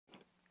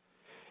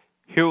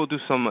Here we'll do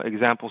some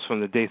examples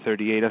from the day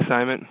 38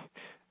 assignment.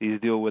 These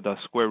deal with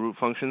square root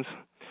functions.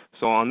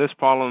 So on this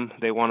problem,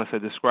 they want us to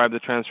describe the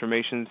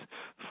transformations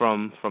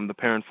from the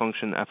parent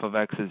function f of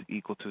x is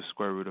equal to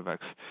square root of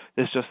x.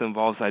 This just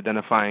involves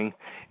identifying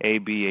a,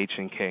 b, h,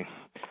 and k.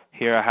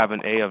 Here I have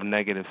an a of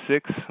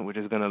 -6, which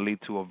is going to lead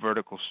to a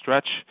vertical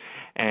stretch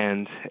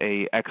and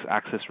a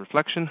x-axis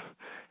reflection.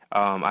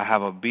 I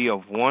have a b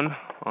of 1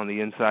 on the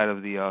inside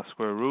of the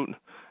square root.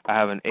 I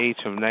have an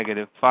h of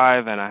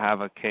 -5, and I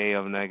have a k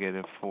of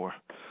 -4.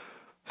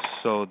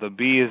 So the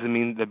b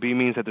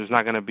means that there's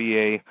not going to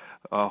be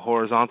a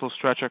horizontal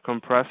stretch or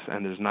compress,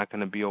 and there's not going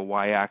to be a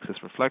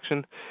y-axis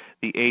reflection.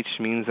 The h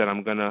means that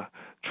I'm going to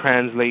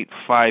translate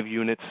 5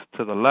 units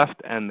to the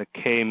left, and the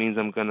k means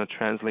I'm going to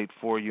translate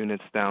 4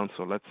 units down.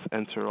 So let's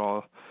enter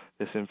all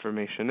this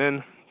information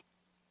in.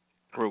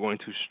 We're going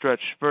to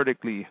stretch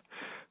vertically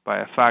by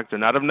a factor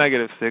not of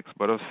 -6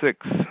 but of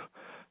 6,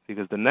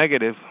 because the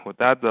negative, what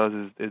that does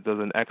is it does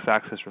an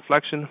x-axis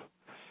reflection.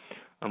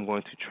 I'm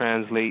going to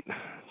translate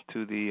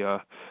to the,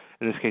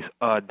 in this case,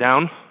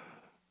 down,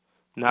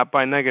 not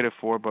by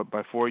 -4, but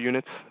by 4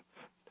 units.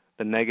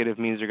 The negative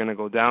means you're going to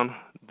go down.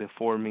 The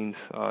 4 means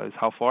is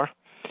how far.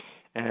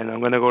 And I'm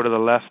going to go to the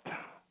left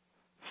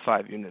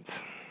 5 units.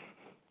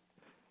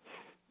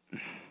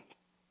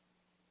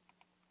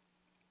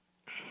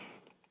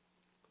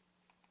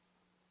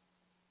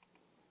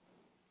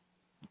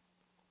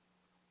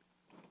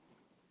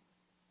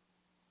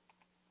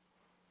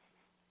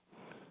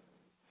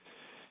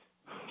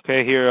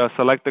 Okay, here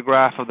select the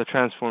graph of the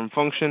transform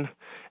function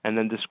and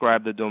then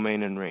describe the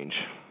domain and range.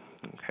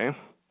 Okay,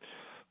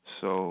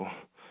 so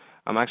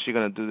I'm actually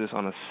going to do this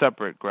on a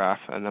separate graph,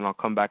 and then I'll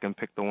come back and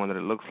pick the one that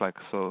it looks like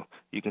so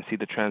you can see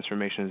the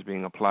transformation is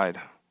being applied.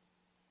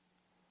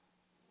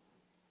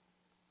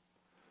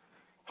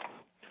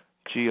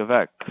 G of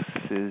x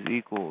is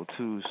equal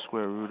to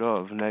square root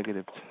of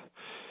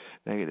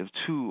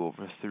 -2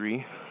 over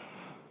 3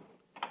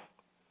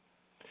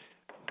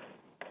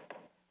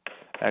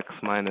 x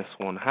minus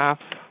 1/2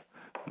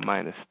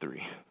 minus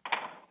 3.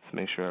 Let's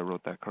make sure I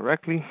wrote that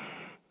correctly.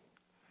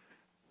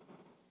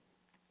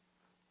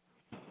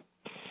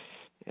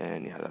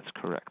 And yeah, that's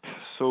correct.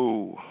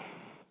 So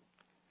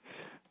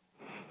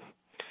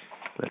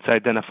let's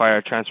identify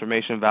our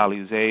transformation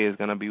values. A is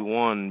going to be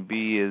 1,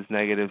 B is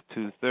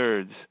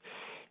 -2/3,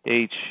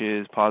 H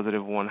is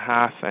positive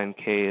 1/2, and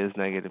K is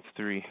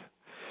 -3.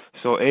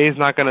 So A is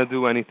not going to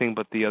do anything,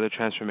 but the other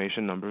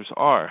transformation numbers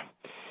are.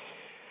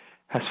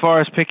 As far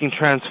as picking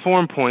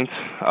transform points,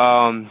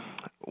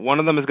 one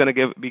of them is going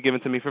to be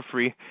given to me for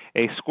free.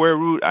 A square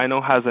root I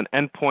know has an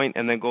endpoint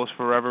and then goes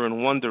forever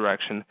in one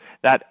direction.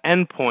 That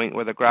endpoint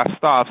where the graph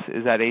stops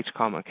is at h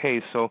comma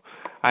k. So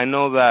I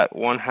know that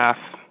 1/2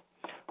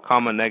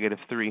 comma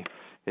 -3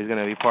 is going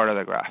to be part of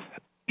the graph.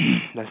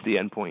 That's the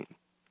endpoint.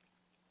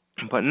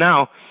 But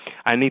now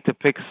I need to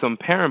pick some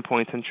parent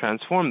points and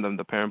transform them.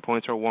 The parent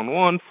points are 1,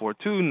 1, 4,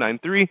 2, 9,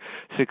 3,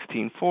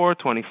 16, 4,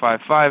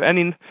 25, 5,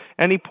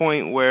 any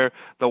point where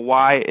the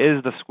y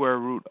is the square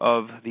root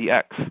of the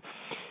x.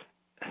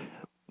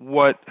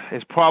 What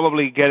is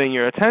probably getting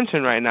your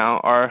attention right now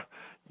are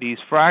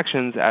these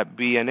fractions at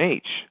b and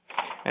h.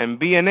 And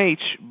b and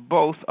h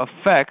both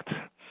affect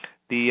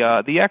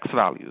the x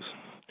values.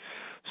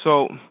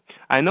 So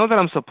I know that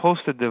I'm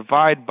supposed to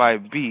divide by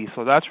b,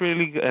 so that's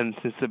really, and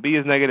since the b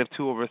is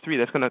 -2 over 3,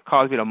 that's going to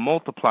cause me to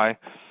multiply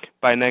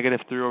by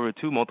 -3 over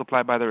 2,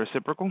 multiply by the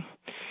reciprocal.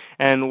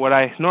 And what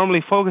I normally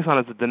focus on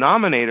is the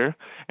denominator,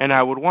 and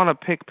I would want to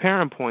pick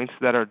parent points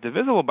that are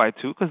divisible by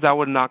 2, because that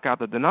would knock out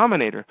the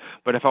denominator.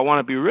 But if I want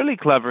to be really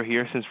clever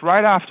here, since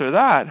right after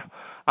that,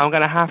 I'm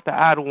going to have to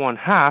add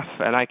 1/2,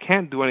 and I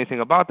can't do anything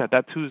about that.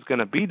 That 2 is going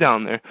to be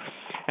down there.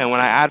 And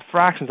when I add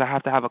fractions, I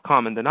have to have a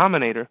common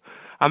denominator.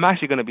 I'm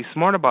actually going to be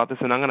smart about this,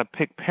 and I'm going to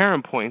pick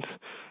parent points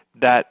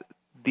that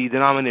the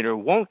denominator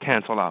won't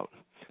cancel out.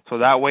 So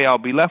that way I'll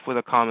be left with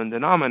a common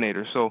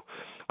denominator. So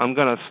I'm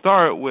going to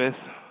start with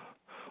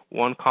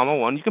 1,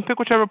 1. You can pick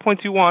whichever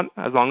points you want,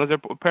 as long as they're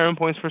parent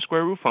points for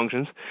square root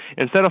functions.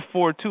 Instead of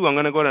 4, 2, I'm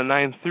going to go to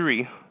 9,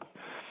 3.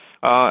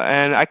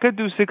 And I could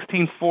do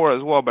 16, 4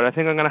 as well, but I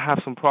think I'm going to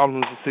have some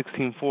problems with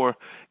 16, 4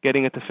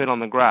 getting it to fit on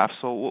the graph.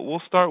 So we'll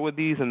start with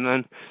these, and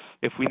then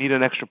if we need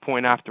an extra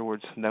point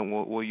afterwards, then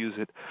we'll use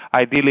it.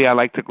 Ideally, I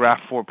like to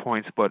graph 4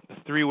 points, but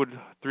 3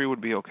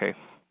 would be okay.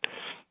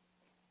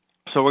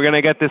 So we're going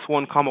to get this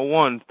 1,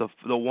 1.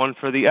 The 1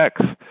 for the x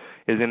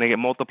is going to get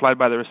multiplied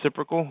by the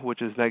reciprocal,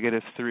 which is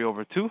 -3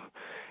 over 2,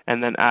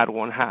 and then add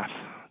 1/2.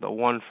 The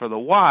 1 for the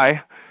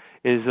y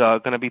is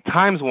going to be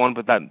times 1,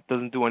 but that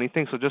doesn't do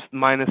anything, so just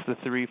minus the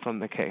 3 from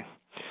the k.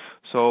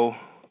 So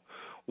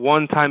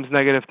 1 times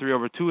 -3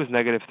 over 2 is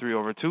 -3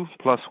 over 2,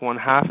 plus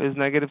 1/2 is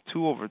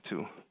 -2 over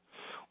 2.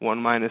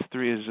 1 minus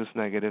 3 is just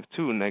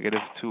 -2.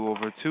 -2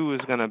 over 2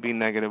 is going to be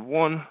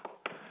 -1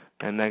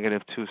 and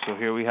 -2. So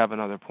here we have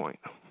another point.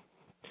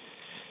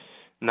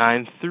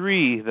 9,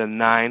 3, the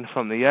 9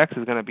 from the x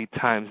is going to be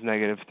times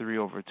 -3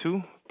 over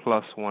 2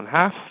 plus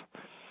 1/2.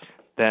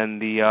 Then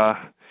the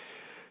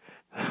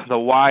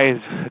y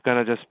is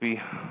going to just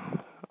be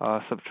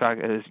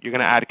subtract is you're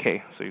going to add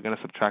k, so you're going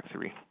to subtract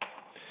 3.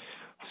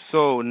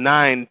 So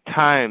 9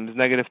 times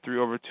negative 3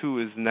 over 2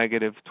 is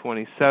negative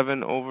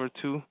 27 over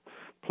 2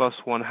 plus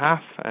 1/2,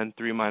 and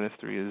 3 minus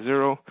 3 is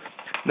 0.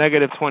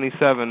 Negative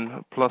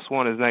 27 plus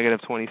 1 is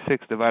negative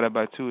 26, divided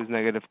by 2 is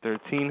negative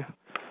 13,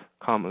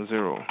 comma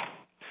 0.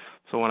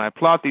 So when I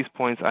plot these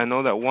points, I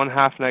know that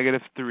 1/2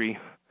 negative 3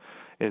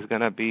 is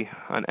going to be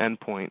an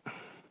endpoint.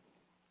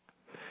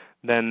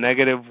 Then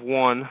negative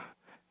 1,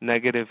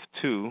 negative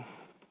 2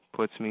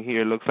 puts me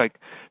here. Looks like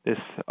this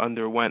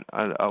underwent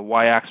a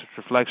y-axis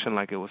reflection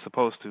like it was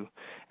supposed to.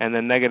 And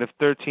then negative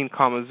 13,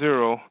 comma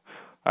 0,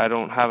 I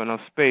don't have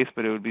enough space,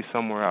 but it would be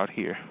somewhere out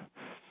here.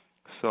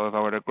 So if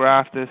I were to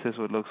graph this, this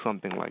would look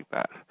something like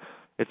that.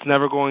 It's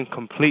never going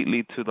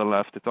completely to the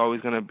left. It's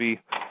always going to be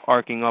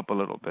arcing up a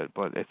little bit,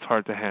 but it's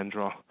hard to hand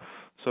draw.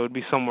 So it would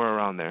be somewhere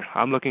around there.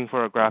 I'm looking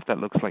for a graph that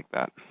looks like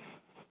that.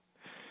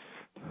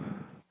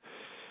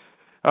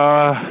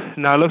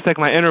 Now it looks like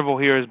my interval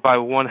here is by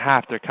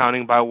 1/2. They're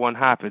counting by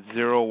 1/2. It's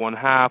 0,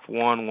 1/2,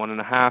 1,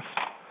 1.5.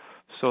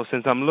 So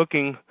since I'm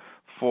looking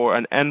for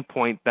an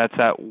endpoint that's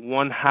at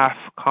 1/2,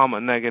 comma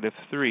negative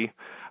 3,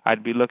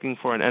 I'd be looking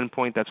for an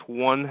endpoint that's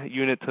 1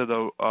 unit to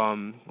the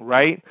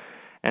right,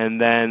 and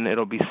then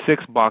it'll be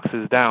 6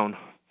 boxes down,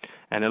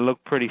 and it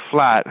looked pretty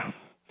flat.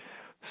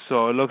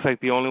 So it looks like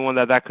the only one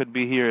that could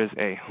be here is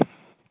A.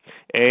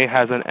 A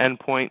has an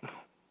endpoint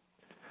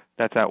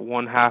that's at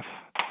 1/2,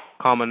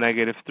 comma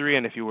negative 3,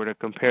 and if you were to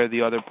compare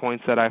the other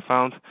points that I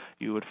found,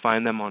 you would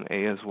find them on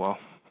A as well.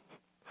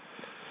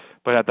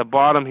 But at the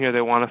bottom here,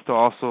 they want us to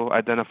also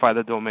identify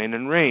the domain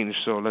and range.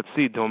 So let's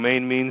see,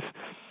 domain means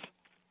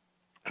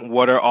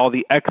what are all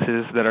the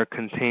x's that are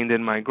contained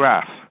in my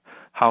graph?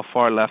 How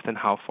far left and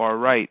how far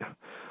right?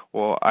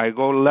 Well, I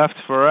go left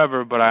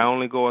forever, but I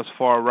only go as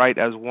far right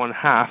as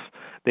 1/2.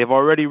 They've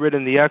already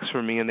written the x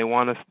for me, and they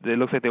want us. It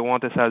looks like they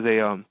want this as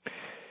an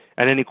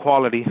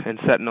inequality in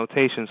set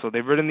notation. So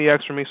they've written the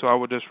x for me, so I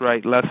would just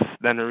write less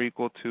than or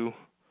equal to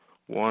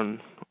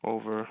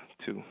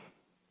 1/2.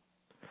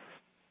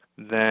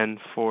 Then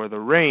for the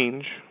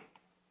range,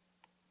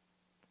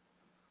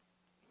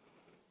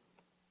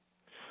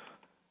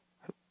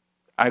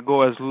 I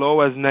go as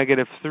low as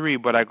negative 3,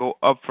 but I go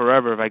up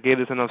forever. If I gave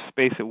this enough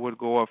space, it would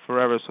go up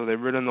forever. So they've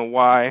written the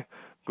y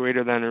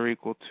greater than or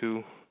equal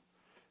to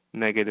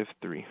negative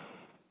 3.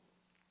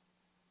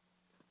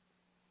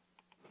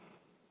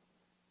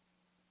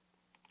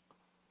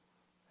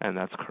 And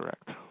that's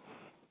correct.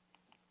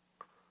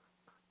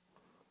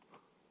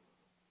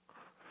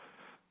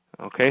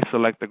 Okay,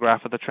 select the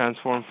graph of the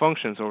transform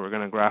function. So we're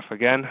going to graph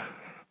again.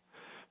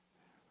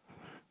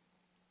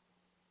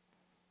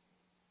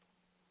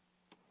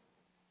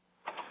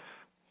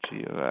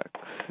 G of x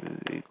is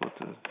equal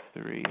to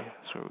 3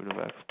 square root of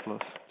x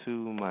plus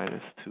 2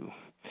 minus 2.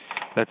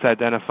 Let's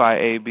identify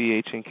A, B,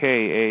 H, and K.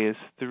 A is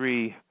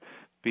 3,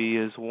 B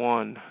is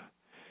 1,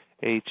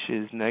 H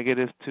is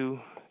negative 2,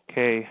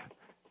 K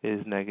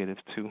is negative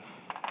 2.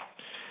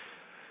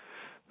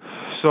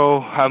 So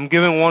I'm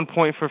given 1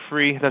 point for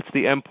free. That's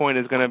the endpoint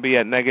is going to be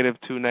at negative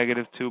 2,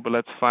 negative 2, but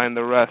let's find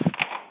the rest.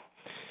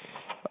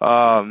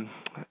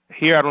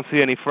 Here I don't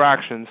see any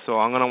fractions, so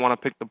I'm going to want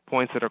to pick the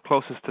points that are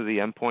closest to the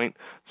endpoint.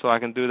 So I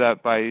can do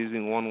that by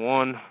using 1,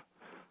 1,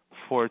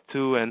 4,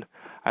 2, and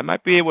I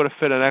might be able to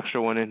fit an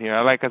extra one in here.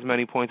 I like as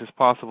many points as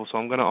possible, so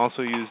I'm going to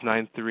also use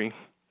 9, 3.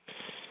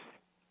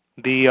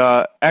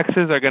 The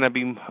x's are going to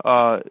be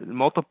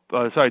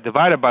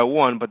divided by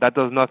 1, but that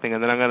does nothing,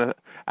 and then I'm going to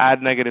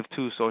add negative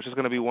 2, so it's just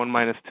going to be 1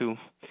 minus 2.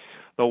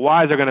 The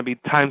y's are going to be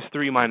times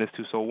 3 minus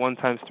 2, so 1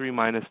 times 3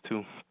 minus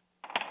 2.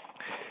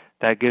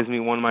 That gives me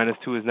 1 minus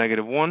 2 is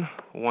negative 1.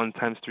 1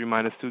 times 3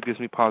 minus 2 gives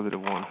me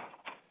positive 1.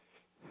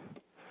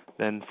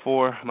 Then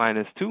 4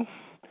 minus 2.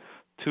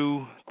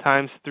 2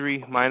 times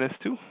 3 minus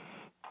 2.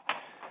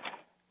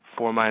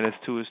 4 minus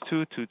 2 is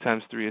 2. 2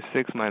 times 3 is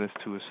 6. Minus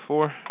 2 is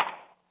 4.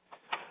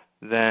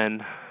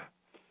 Then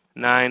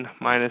 9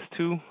 minus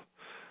 2.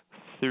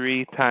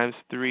 3 times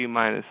 3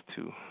 minus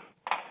 2.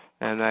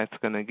 And that's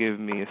going to give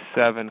me a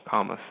 7,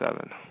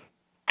 7.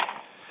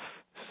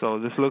 So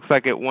this looks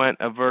like it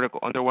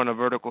underwent a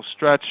vertical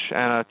stretch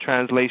and a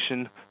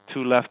translation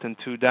 2 left and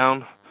 2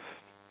 down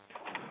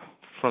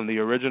from the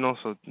original.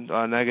 So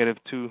negative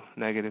 2,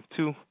 negative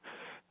 2,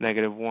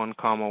 negative 1,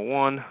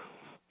 1,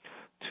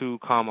 2,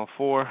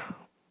 4,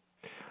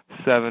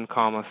 7,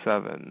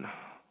 7.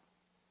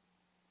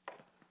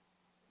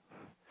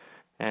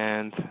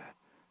 And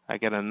I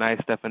get a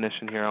nice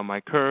definition here on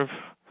my curve.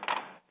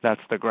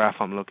 That's the graph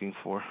I'm looking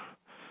for.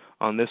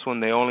 On this one,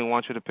 they only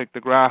want you to pick the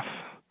graph.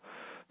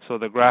 So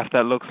the graph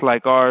that looks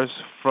like ours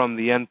from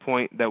the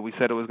endpoint that we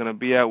said it was going to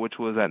be at, which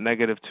was at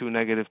negative 2,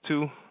 negative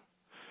 2,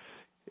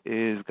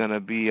 is going to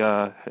be,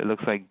 it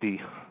looks like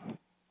D.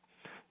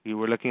 You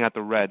were looking at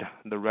the red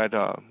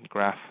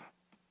graph.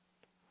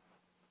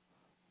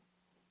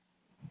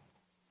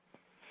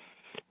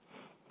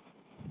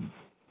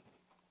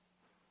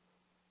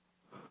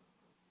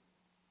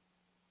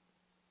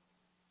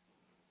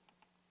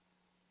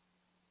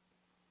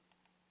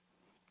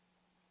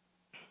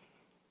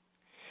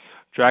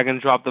 Drag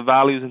and drop the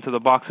values into the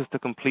boxes to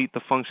complete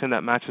the function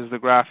that matches the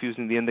graph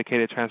using the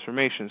indicated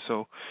transformation.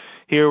 So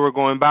here we're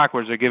going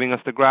backwards. They're giving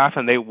us the graph,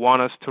 and they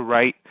want us to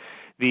write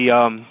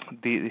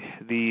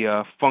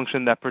the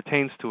function that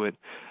pertains to it.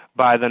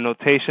 By the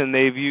notation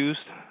they've used,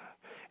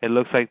 it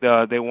looks like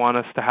they want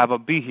us to have a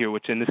b here,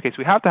 which in this case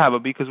we have to have a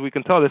b because we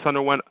can tell this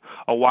underwent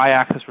a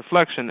y-axis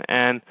reflection,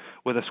 and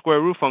with a square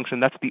root function,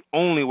 that's the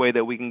only way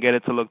that we can get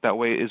it to look that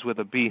way is with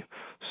a b.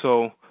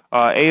 So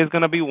a is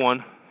going to be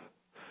 1.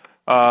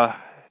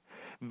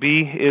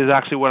 B is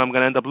actually what I'm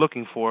going to end up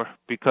looking for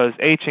because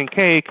h and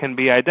k can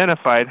be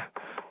identified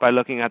by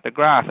looking at the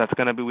graph. That's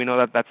going to be, we know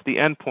that that's the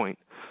endpoint.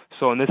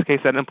 So in this case,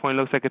 that endpoint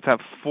looks like it's at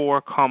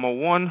 4,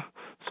 1.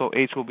 So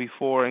h will be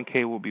 4 and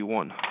k will be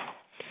 1.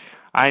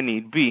 I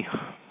need b.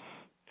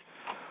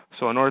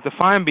 So in order to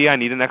find b, I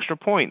need an extra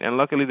point. And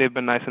luckily, they've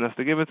been nice enough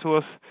to give it to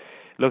us.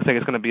 It looks like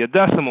it's going to be a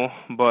decimal,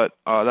 but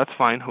that's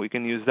fine. We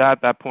can use that.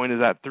 That point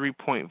is at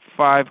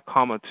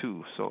 3.5,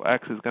 2. So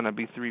x is going to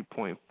be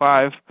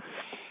 3.5,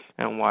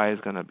 and y is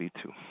going to be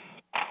 2.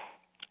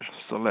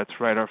 So let's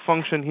write our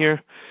function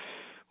here,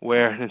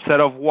 where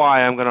instead of y,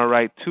 I'm going to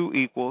write 2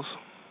 equals.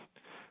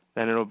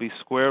 Then it'll be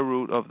square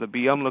root of the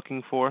b I'm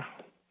looking for.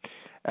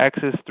 X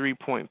is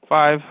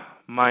 3.5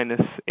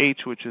 minus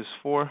h, which is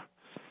 4.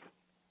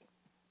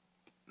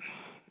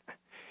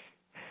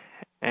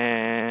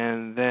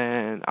 And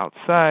then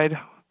outside,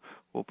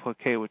 we'll put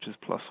k, which is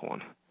plus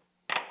 1.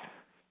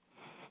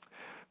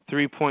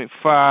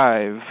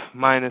 3.5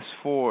 minus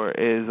 4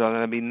 is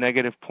going to be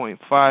negative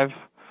 0.5.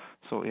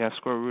 So we have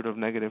square root of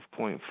negative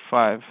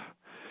 0.5.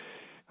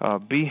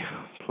 B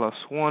plus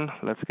 1.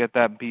 Let's get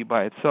that b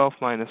by itself.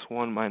 Minus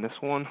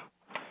 1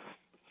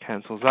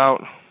 cancels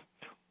out.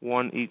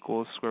 1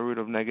 equals square root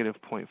of negative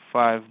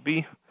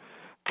 0.5b.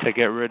 To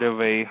get rid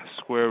of a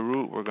square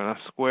root, we're going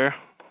to square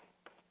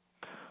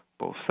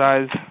both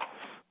sides,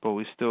 but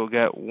we still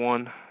get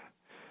 1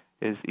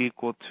 is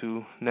equal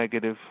to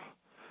negative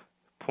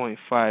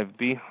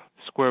 0.5b.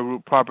 Square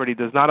root property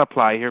does not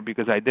apply here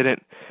because I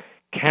didn't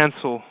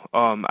cancel,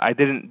 I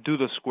didn't do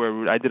the square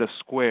root, I did a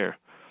square.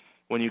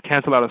 When you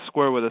cancel out a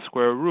square with a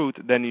square root,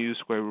 then you use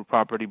square root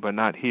property, but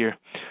not here.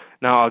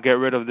 Now I'll get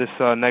rid of this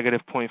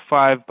negative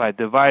 0.5 by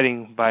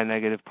dividing by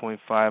negative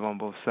 0.5 on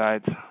both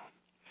sides.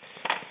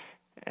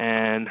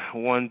 And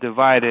 1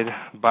 divided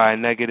by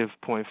negative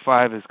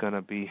 0.5 is going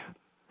to be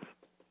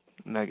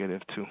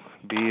negative 2.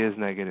 B is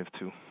negative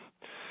 2.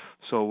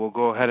 So we'll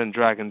go ahead and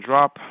drag and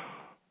drop.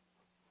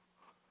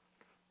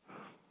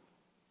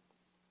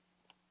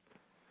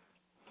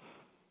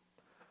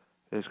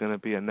 There's going to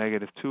be a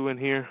negative 2 in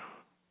here.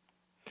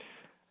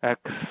 X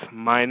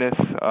minus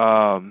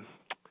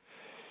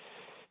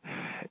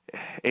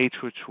h,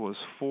 which was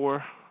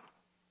 4,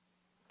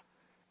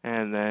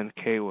 and then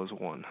k was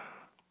 1.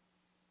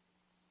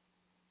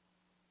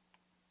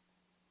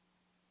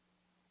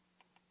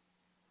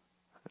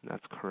 And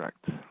that's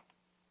correct.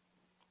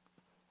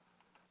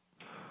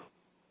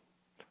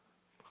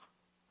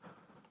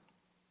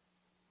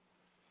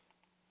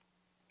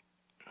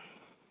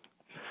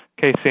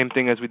 Okay, same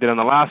thing as we did on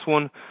the last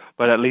one,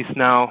 but at least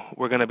now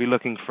we're going to be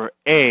looking for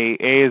A.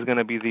 A is going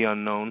to be the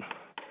unknown.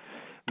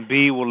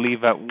 B will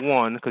leave at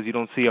 1 because you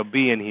don't see a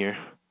B in here,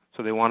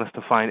 so they want us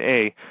to find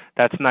A.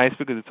 That's nice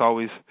because it's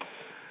always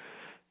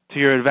to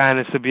your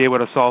advantage to be able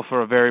to solve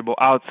for a variable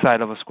outside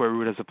of a square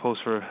root as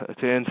opposed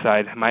to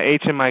inside. My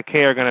h and my k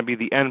are going to be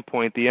the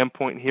endpoint. The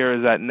endpoint here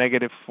is at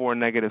negative 4,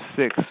 negative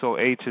 6, so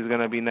h is going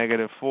to be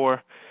negative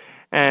 4,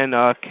 and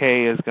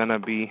k is going to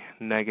be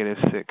negative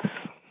 6.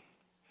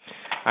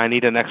 I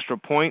need an extra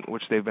point,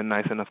 which they've been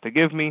nice enough to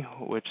give me,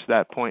 which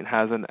that point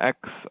has an x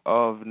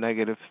of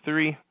negative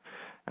 3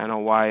 and a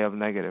y of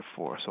negative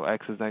 4. So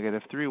x is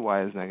negative 3,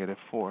 y is negative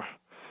 4.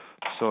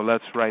 So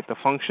let's write the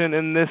function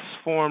in this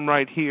form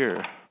right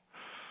here,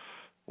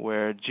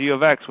 where g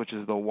of x, which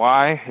is the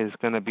y, is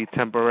going to be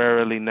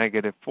temporarily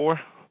negative 4,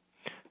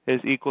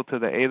 is equal to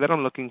the a that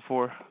I'm looking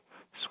for,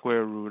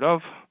 square root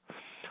of.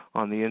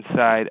 On the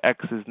inside,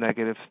 x is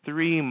negative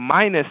 3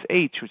 minus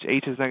h, which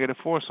h is negative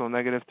 4, so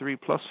negative 3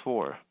 plus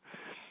 4,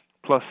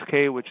 plus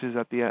k, which is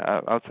at the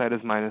outside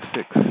is minus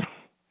 6.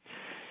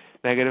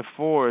 Negative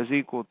 4 is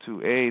equal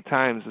to a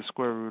times the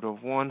square root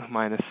of 1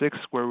 minus 6.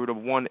 Square root of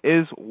 1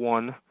 is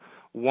 1.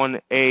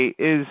 1a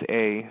is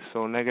a,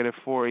 so negative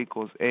 4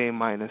 equals a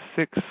minus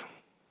 6,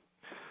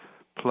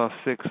 plus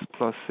 6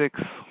 plus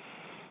 6,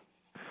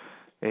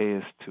 a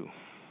is 2.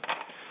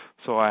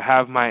 So I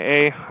have my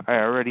a, I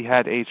already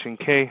had h and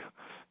k,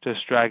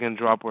 just drag and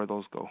drop where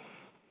those go.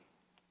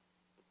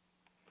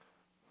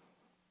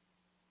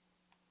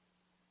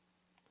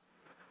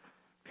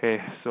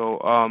 Okay, so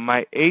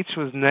my h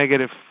was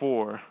negative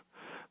 4,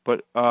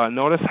 but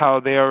notice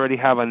how they already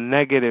have a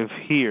negative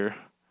here.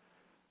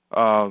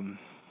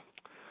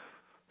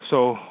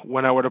 So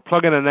when I were to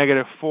plug in a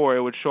negative 4,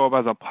 it would show up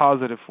as a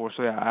positive 4.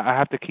 So yeah, I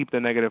have to keep the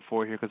negative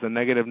 4 here because the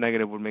negative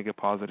would make it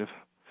positive.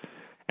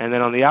 And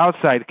then on the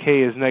outside,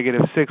 k is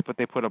negative 6, but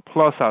they put a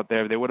plus out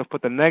there. If they would have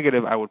put the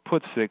negative, I would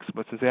put 6.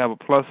 But since they have a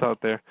plus out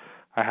there,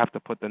 I have to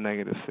put the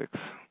negative 6.